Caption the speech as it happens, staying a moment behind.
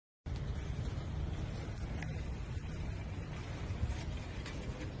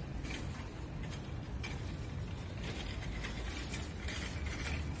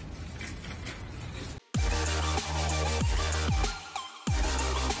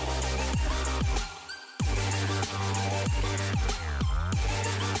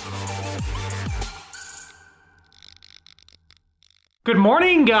Good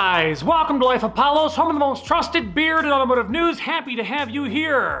morning, guys. Welcome to Life of Palos, home of the most trusted beard and automotive news. Happy to have you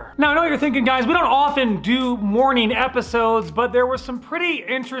here. Now, I know you're thinking, guys, we don't often do morning episodes, but there was some pretty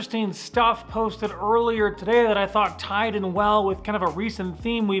interesting stuff posted earlier today that I thought tied in well with kind of a recent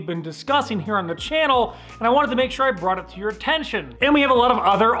theme we've been discussing here on the channel, and I wanted to make sure I brought it to your attention. And we have a lot of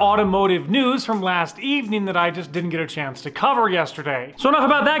other automotive news from last evening that I just didn't get a chance to cover yesterday. So enough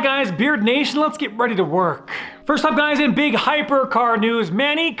about that, guys. Beard Nation, let's get ready to work. First up, guys, in big hypercar news,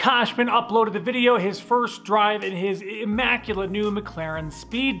 Manny Khoshbin uploaded the video, his first drive in his immaculate new McLaren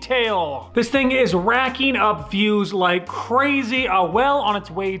Speedtail. This thing is racking up views like crazy, well on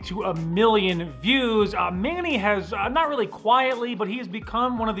its way to 1 million views. Manny has, not really quietly, but he has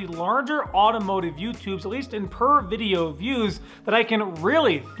become one of the larger automotive YouTubes, at least in per video views, that I can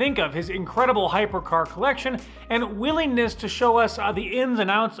really think of. His incredible hypercar collection and willingness to show us the ins and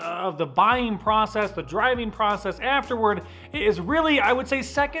outs of the buying process, the driving process afterward is really, I would say,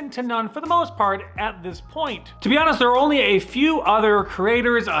 second to none for the most part at this point. To be honest, there are only a few other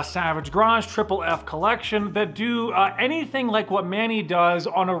creators, Savage Garage, Triple F Collection, that do anything like what Manny does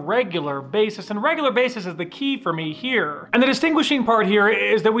on a regular basis, and regular basis is the key for me here. And the distinguishing part here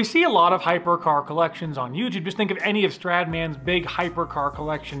is that we see a lot of hypercar collections on YouTube. Just think of any of Stradman's big hypercar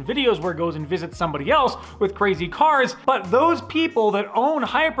collection videos where he goes and visits somebody else with crazy cars, but those people that own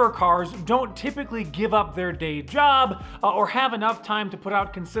hypercars don't typically give up their day job or have enough time to put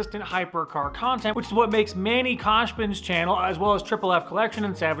out consistent hypercar content, which is what makes Manny Khoshbin's channel, as well as Triple F Collection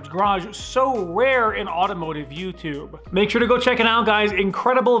and Savage Garage, so rare in automotive YouTube. Make sure to go check it out, guys.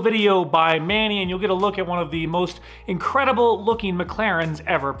 Incredible video by Manny, and you'll get a look at one of the most incredible looking McLarens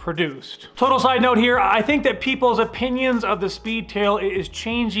ever produced. Total side note here, I think that people's opinions of the Speedtail is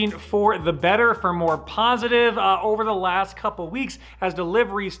changing for the better, for more positive over the last couple weeks as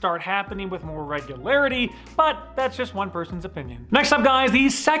deliveries start happening with more regularity, but that's just one person's opinion. Next up, guys, the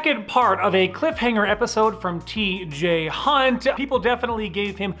second part of a cliffhanger episode from TJ Hunt. People definitely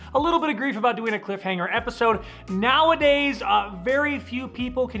gave him a little bit of grief about doing a cliffhanger episode. Nowadays, very few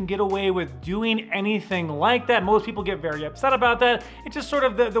people can get away with doing anything like that. Most people get very upset about that. It's just sort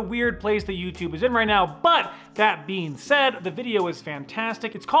of the weird place that YouTube is in right now. But that being said, the video is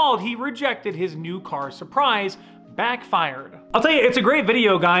fantastic. It's called "He Rejected His New Car Surprise, Backfired." I'll tell you, it's a great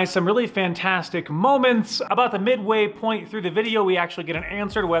video, guys. Some really fantastic moments. About the midway point through the video, we actually get an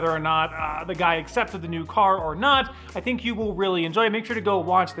answer to whether or not the guy accepted the new car or not. I think you will really enjoy it. Make sure to go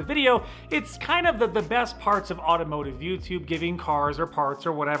watch the video. It's kind of the best parts of automotive YouTube, giving cars or parts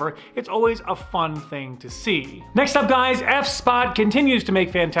or whatever. It's always a fun thing to see. Next up, guys, Effspot continues to make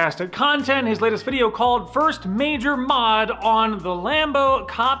fantastic content. His latest video called "First Major Mod on the Lambo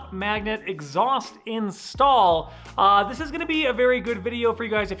Cop Magnet Exhaust Install." This is gonna be a very good video for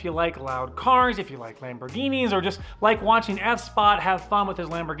you guys if you like loud cars, if you like Lamborghinis, or just like watching Effspot have fun with his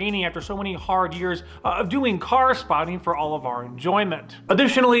Lamborghini after so many hard years of doing car spotting for all of our enjoyment.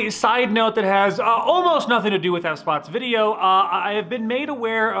 Additionally, side note that has almost nothing to do with Effspot's video, I have been made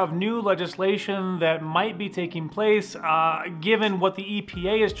aware of new legislation that might be taking place given what the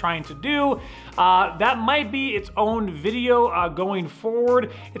EPA is trying to do. That might be its own video going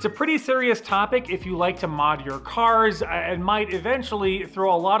forward. It's a pretty serious topic if you like to mod your cars, and might eventually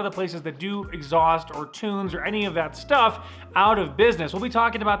throw a lot of the places that do exhaust or tunes or any of that stuff out of business. We'll be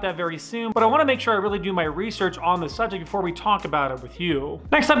talking about that very soon, but I want to make sure I really do my research on the subject before we talk about it with you.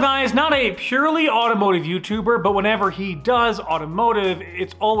 Next up, guys, not a purely automotive YouTuber, but whenever he does automotive,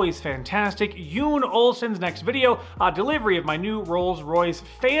 it's always fantastic. Olsson's next video, delivery of my new Rolls-Royce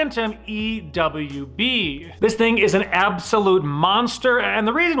Phantom EWB. This thing is an absolute monster, and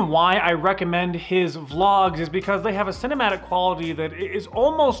the reason why I recommend his vlogs is because they have a cinematic quality that is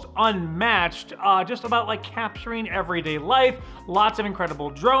almost unmatched, just about like capturing everyday life. Lots of incredible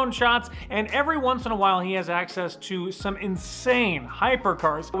drone shots, and every once in a while he has access to some insane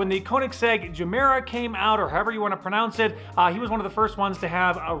hypercars. When the Koenigsegg Gemera came out, or however you want to pronounce it, he was one of the first ones to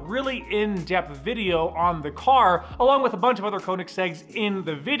have a really in-depth video on the car, along with a bunch of other Koenigsegg's in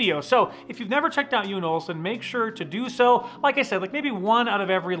the video. So if you've never checked out Olsson, make sure to do so. Like I said, like maybe 1 out of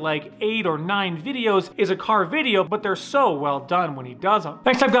every like 8 or 9 videos is a car video, but they're so well done when he does them.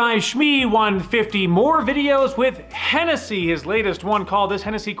 Next up, guys, Shmee 150, more videos with Hennessy. His latest one, called "This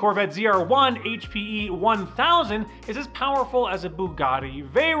Hennessy Corvette ZR1 HPE 1000 is as powerful as a Bugatti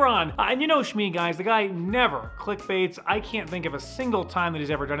Veyron." And you know Shmee, guys, the guy never clickbaits. I can't think of a single time that he's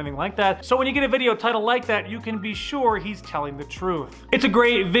ever done anything like that. So when you get a video title like that, you can be sure he's telling the truth. It's a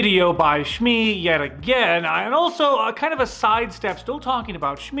great video by Shmee yet again, and also kind of a sidestep, still talking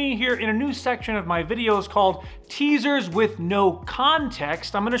about Shmee here in a new section of my videos called called Teasers with No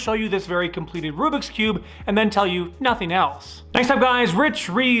Context. I'm gonna show you this very completed Rubik's Cube and then tell you nothing else. Next up, guys, Rich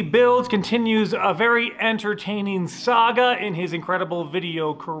Rebuilds continues a very entertaining saga in his incredible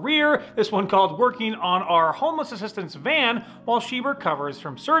video career. This one called Working on Our Homeless Assistant's Van While She Recovers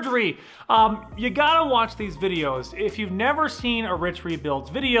from Surgery. You gotta watch these videos. If you've never seen a Rich Rebuilds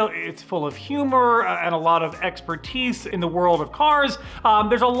video, it's full of humor and a lot of expertise in the world of cars.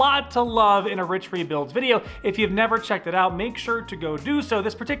 There's a lot to love in a Rich Rebuilds video. If you've never checked it out, make sure to go do so.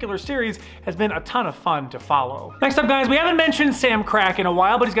 This particular series has been a ton of fun to follow. Next up, guys, we haven't mentioned Samcrac in a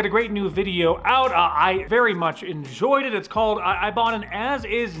while, but he's got a great new video out. I very much enjoyed it. It's called I Bought an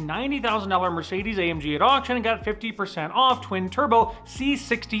As-Is $90,000 Mercedes AMG at auction and got 50% off twin turbo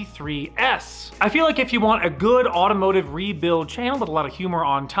C63S. I feel like if you want a good automotive rebuild channel with a lot of humor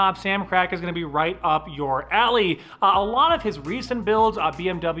on top, Samcrac is going to be right up your alley. A lot of his recent builds,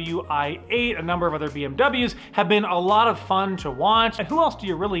 BMW i8, a number of other BMWs, have been a lot of fun to watch. And who else do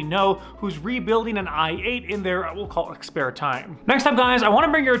you really know who's rebuilding an i8 in their, we'll call it, spare time? Next up, guys, I want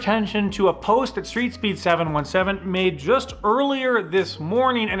to bring your attention to a post that StreetSpeed717 made just earlier this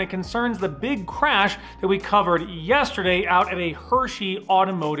morning, and it concerns the big crash that we covered yesterday out at a Hershey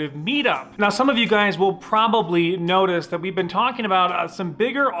automotive meetup. Now, some of you guys will probably notice that we've been talking about some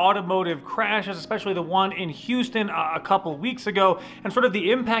bigger automotive crashes, especially the one in Houston a couple weeks ago, and sort of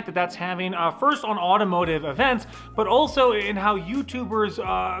the impact that that's having first on automotive events, but also in how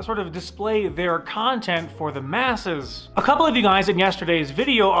YouTubers sort of display their content for the masses. A couple of you guys in yesterday's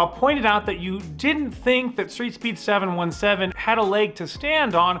video pointed out that you didn't think that StreetSpeed717 had a leg to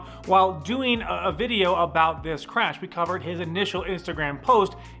stand on while doing a video about this crash. We covered his initial Instagram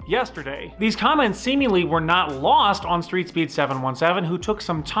post yesterday. These comments seemingly were not lost on StreetSpeed717, who took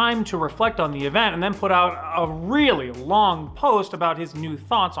some time to reflect on the event and then put out a really long post about his new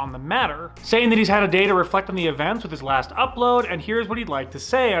thoughts on the matter, saying that he's had a day to reflect on the events with his last upload, and here's what he'd like to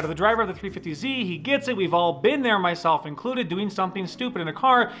say. Out of the driver of the 350Z, he gets it. We've all been there, myself included. Doing something stupid in a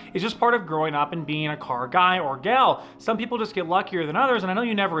car is just part of growing up and being a car guy or gal. Some people just get luckier than others, and I know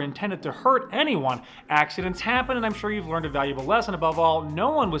you never intended to hurt anyone. Accidents happen, and I'm sure you've learned a valuable lesson. Above all, no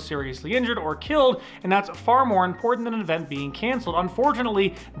one was seriously injured or killed, and that's far more important than an event being canceled.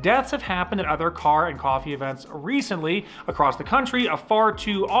 Unfortunately, deaths have happened at other car and coffee events recently across the country far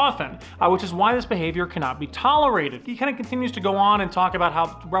too often, which is why this behavior cannot be tolerated. He kind of continues to go on and talk about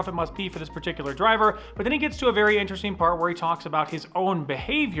how rough it must be for this particular driver, but then he gets to a very interesting part where he talks about his own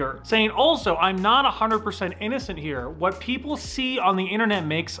behavior, saying, also, I'm not 100% innocent here. What people see on the internet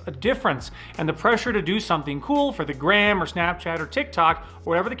makes a difference, and the pressure to do something cool for the gram or Snapchat or TikTok,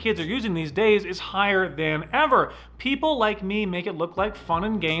 or whatever the kids are using these days, is higher than ever. People like me make it look like fun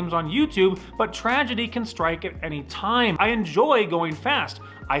and games on YouTube, but tragedy can strike at any time. I enjoy going fast.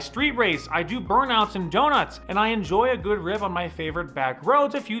 I street race, I do burnouts and donuts, and I enjoy a good rib on my favorite back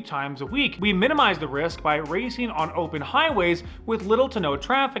roads a few times a week. We minimize the risk by racing on open highways with little to no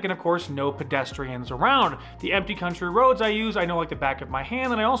traffic and, of course, no pedestrians around. The empty country roads I use, I know like the back of my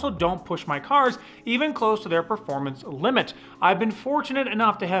hand, and I also don't push my cars even close to their performance limit. I've been fortunate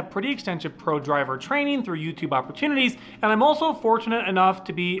enough to have pretty extensive pro driver training through YouTube opportunities, and I'm also fortunate enough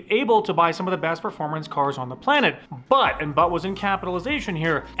to be able to buy some of the best performance cars on the planet. But, and but was in capitalization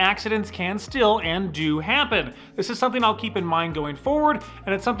here, accidents can still and do happen. This is something I'll keep in mind going forward,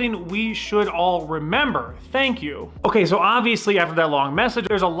 and it's something we should all remember. Thank you. Okay, so obviously after that long message,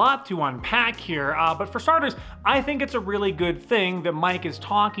 there's a lot to unpack here, but for starters, I think it's a really good thing that Mike is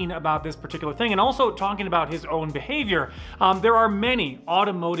talking about this particular thing and also talking about his own behavior. There are many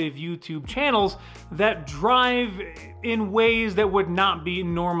automotive YouTube channels that drive in ways that would not be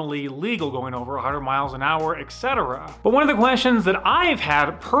normally legal, going over 100 miles an hour, etc. But one of the questions that I've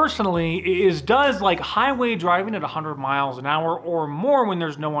had personally is, does like highway driving at 100 miles an hour or more when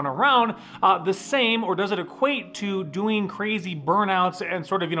there's no one around the same, or does it equate to doing crazy burnouts and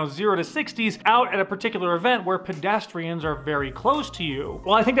sort of, 0 to 60s out at a particular event where pedestrians are very close to you?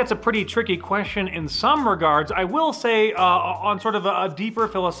 Well, I think that's a pretty tricky question in some regards. I will say on sort of a deeper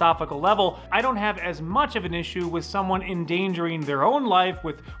philosophical level, I don't have as much of an issue with someone endangering their own life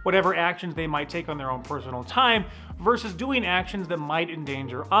with whatever actions they might take on their own personal time versus doing actions that might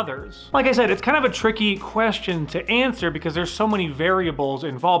endanger others. Like I said, it's kind of a tricky question to answer because there's so many variables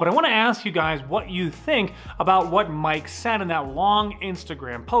involved, but I want to ask you guys what you think about what Mike said in that long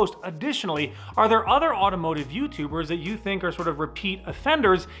Instagram post. Additionally, are there other automotive YouTubers that you think are sort of repeat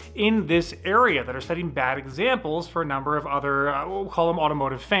offenders in this area that are setting bad examples for a number of other, we'll call them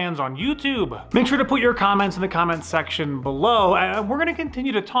automotive fans on YouTube? Make sure to put your comments in the comments section below, and we're going to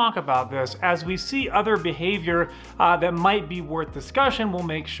continue to talk about this as we see other behavior that might be worth discussion, we'll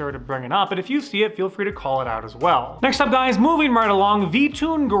make sure to bring it up. But if you see it, feel free to call it out as well. Next up, guys, moving right along,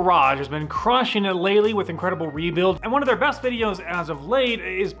 Vtuned Garage has been crushing it lately with incredible rebuilds, and one of their best videos as of late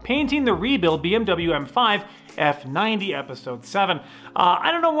is painting the rebuild BMW M5 F90 Episode 7.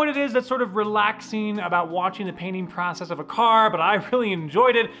 I don't know what it is that's sort of relaxing about watching the painting process of a car, but I really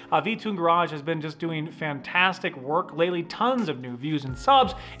enjoyed it. Vtuned Garage has been just doing fantastic work lately, tons of new views and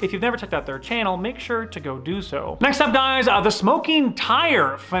subs. If you've never checked out their channel, make sure to go do so. Next up, guys, the Smoking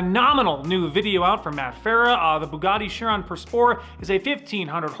Tire. Phenomenal new video out from Matt Farah. The Bugatti Chiron Per Sport is a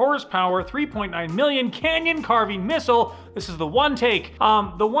 1500 horsepower, 3.9 million canyon carving missile. This is the one take.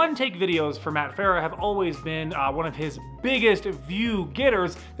 The one take videos for Matt Farah have always been one of his biggest view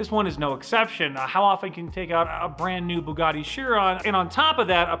getters. This one is no exception. How often can you take out a brand new Bugatti Chiron, and on top of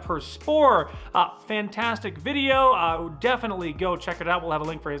that, a Per Sport? Fantastic video. Definitely go check it out. We'll have a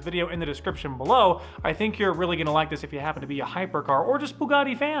link for his video in the description below. I think you're really gonna like this if you happen to be a hypercar or just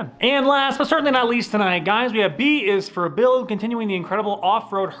Bugatti fan. And last but certainly not least tonight, guys, we have B is for Build, continuing the incredible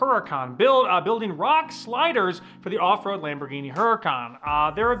off-road Huracan build, building rock sliders for the off-road Lamborghini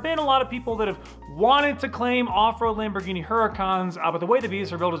Huracan. There have been a lot of people that have wanted to claim off-road Lamborghini Huracans, but the way the B is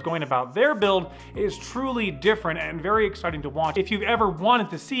for Build is going about their build is truly different and very exciting to watch. If you've ever wanted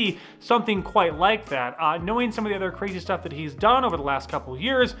to see something quite like that, knowing some of the other crazy stuff that he's done over the last couple of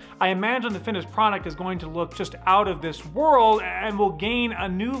years, I imagine the finished product is going to look just out of this world and will gain a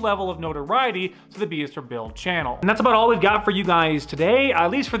new level of notoriety to the B is for Build channel. And that's about all we've got for you guys today, at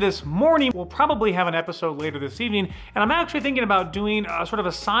least for this morning. We'll probably have an episode later this evening, and I'm actually thinking about doing a sort of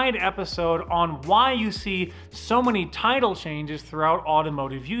a side episode on why you see so many title changes throughout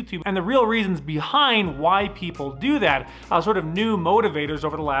automotive YouTube and the real reasons behind why people do that, sort of new motivators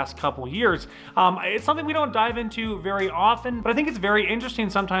over the last couple years. It's something we don't dive into very often, but I think it's very interesting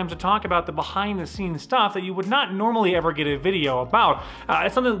sometimes to talk about the behind the scenes stuff that you would not normally ever get a video about.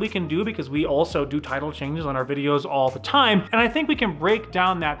 It's something that we can do because we also do title changes on our videos all the time, and I think we can break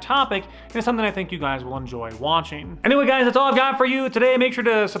down that topic, and it's something I think you guys will enjoy watching. Anyway, guys, that's all I've got for you today. Make sure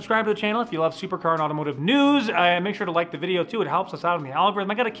to subscribe to the channel if you love supercar and automotive news, and make sure to like the video too. It helps us out in the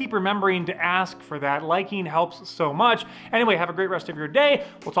algorithm. I gotta keep remembering to ask for that. Liking helps so much. Anyway, have a great rest of your day.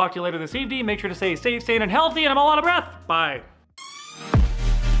 We'll talk to you later this evening. Make sure to stay safe, sane, and healthy, and I'm all out of breath. Bye.